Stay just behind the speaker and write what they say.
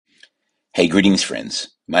Hey, greetings,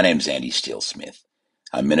 friends. My name's Andie Steele Smith.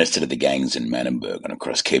 I minister to the gangs in Manenberg and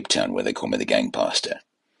across Cape Town, where they call me the gang pastor.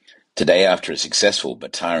 Today, after a successful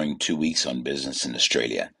but tiring 2 weeks on business in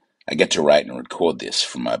Australia, I get to write and record this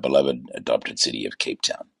from my beloved adopted city of Cape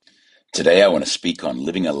Town. Today, I want to speak on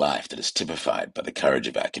living a life that is typified by the courage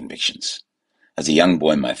of our convictions. As a young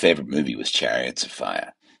boy, my favorite movie was Chariots of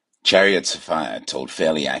Fire. Chariots of Fire told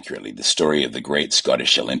fairly accurately the story of the great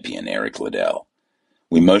Scottish Olympian Eric Liddell.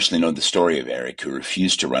 We mostly know the story of Eric, who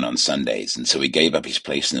refused to run on Sundays, and so he gave up his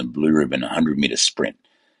place in the blue ribbon 100-meter sprint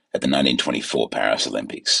at the 1924 Paris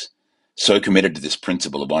Olympics. So committed to this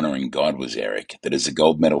principle of honoring God was Eric that as a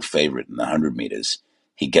gold medal favorite in the 100 meters,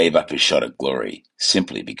 he gave up his shot at glory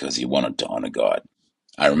simply because he wanted to honor God.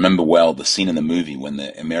 I remember well the scene in the movie when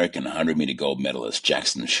the American 100-meter gold medalist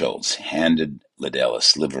Jackson Schultz handed Liddell a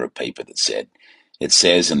sliver of paper that said, "It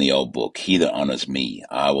says in the old book, 'He that honors me,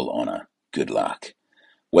 I will honor. Good luck.'"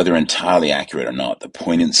 Whether entirely accurate or not, the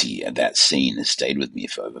poignancy of that scene has stayed with me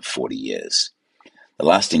for over 40 years. The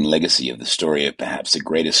lasting legacy of the story of perhaps the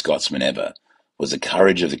greatest Scotsman ever was the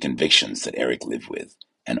courage of the convictions that Eric lived with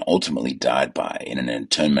and ultimately died by in an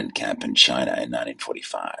internment camp in China in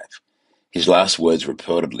 1945. His last words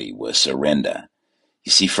reportedly were surrender.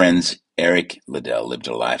 You see, friends, Eric Liddell lived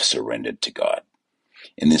a life surrendered to God.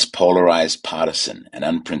 In this polarized, partisan, and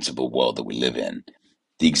unprincipled world that we live in,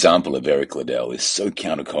 the example of Eric Liddell is so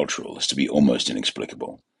countercultural as to be almost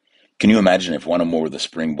inexplicable. Can you imagine if one or more of the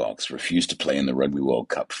Springboks refused to play in the Rugby World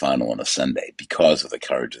Cup final on a Sunday because of the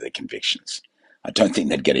courage of their convictions? I don't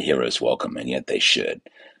think they'd get a hero's welcome, and yet they should.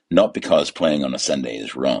 Not because playing on a Sunday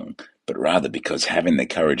is wrong, but rather because having the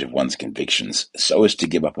courage of one's convictions so as to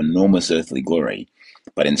give up enormous earthly glory,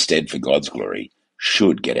 but instead for God's glory,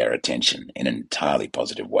 should get our attention in an entirely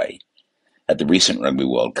positive way. At the recent Rugby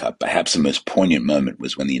World Cup, perhaps the most poignant moment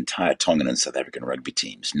was when the entire Tongan and South African rugby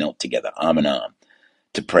teams knelt together arm in arm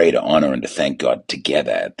to pray, to honour and to thank God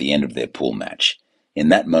together at the end of their pool match. In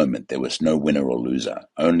that moment, there was no winner or loser,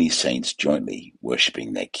 only saints jointly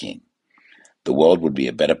worshipping their King. The world would be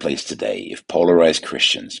a better place today if polarised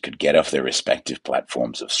Christians could get off their respective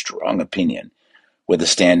platforms of strong opinion, whether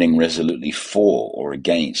standing resolutely for or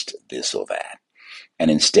against this or that,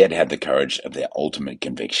 and instead have the courage of their ultimate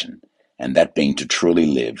conviction, and that being to truly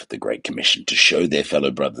live the Great Commission, to show their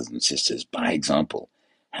fellow brothers and sisters by example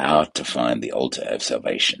how to find the altar of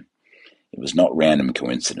salvation. It was not random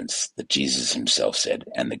coincidence that Jesus himself said,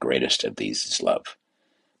 "And the greatest of these is love."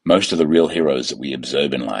 Most of the real heroes that we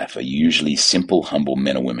observe in life are usually simple, humble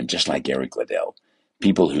men or women just like Eric Liddell,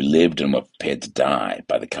 people who lived and were prepared to die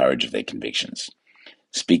by the courage of their convictions.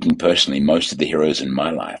 Speaking personally, most of the heroes in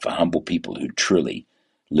my life are humble people who truly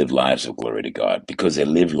live lives of glory to God because they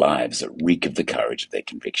live lives that reek of the courage of their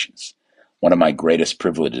convictions. One of my greatest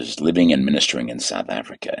privileges living and ministering in South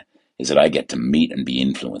Africa is that I get to meet and be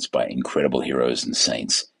influenced by incredible heroes and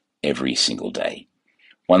saints every single day.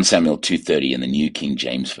 1 Samuel 2:30 in the New King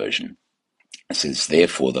James Version says,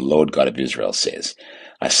 "Therefore the Lord God of Israel says,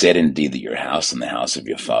 I said indeed that your house and the house of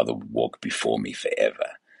your father would walk before me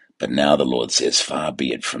forever. But now the Lord says, far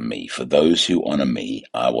be it from me, for those who honor me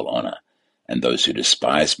I will honor, and those who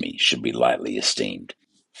despise me should be lightly esteemed."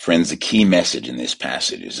 Friends, the key message in this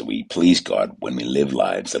passage is that we please God when we live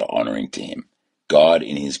lives that are honoring to Him. God,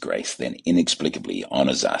 in His grace, then inexplicably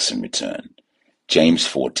honors us in return. James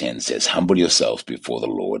 4:10 says, "Humble yourselves before the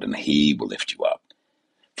Lord, and He will lift you up."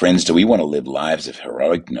 Friends, do we want to live lives of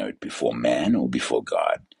heroic note before man or before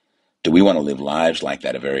God? Do we want to live lives like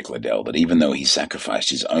that of Eric Liddell, that even though he sacrificed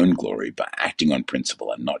his own glory by acting on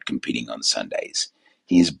principle and not competing on Sundays,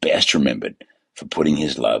 he is best remembered for putting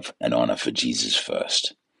his love and honor for Jesus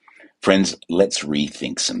first? Friends, let's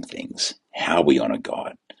rethink some things. How we honor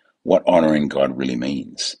God. What honoring God really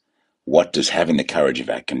means. What does having the courage of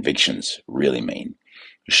our convictions really mean?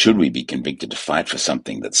 Should we be convicted to fight for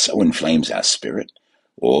something that so inflames our spirit?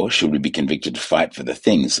 Or should we be convicted to fight for the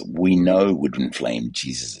things that we know would inflame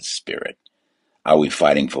Jesus' spirit? Are we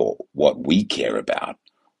fighting for what we care about,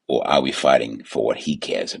 or are we fighting for what He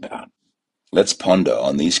cares about? Let's ponder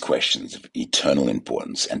on these questions of eternal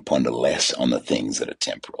importance and ponder less on the things that are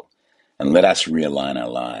temporal. And let us realign our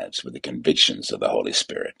lives with the convictions of the Holy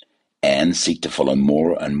Spirit and seek to follow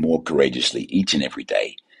more and more courageously each and every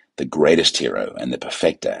day the greatest hero and the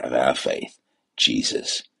perfecter of our faith,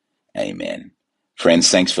 Jesus. Amen. Friends,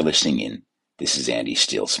 thanks for listening in. This is Andie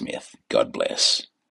Steele Smith. God bless.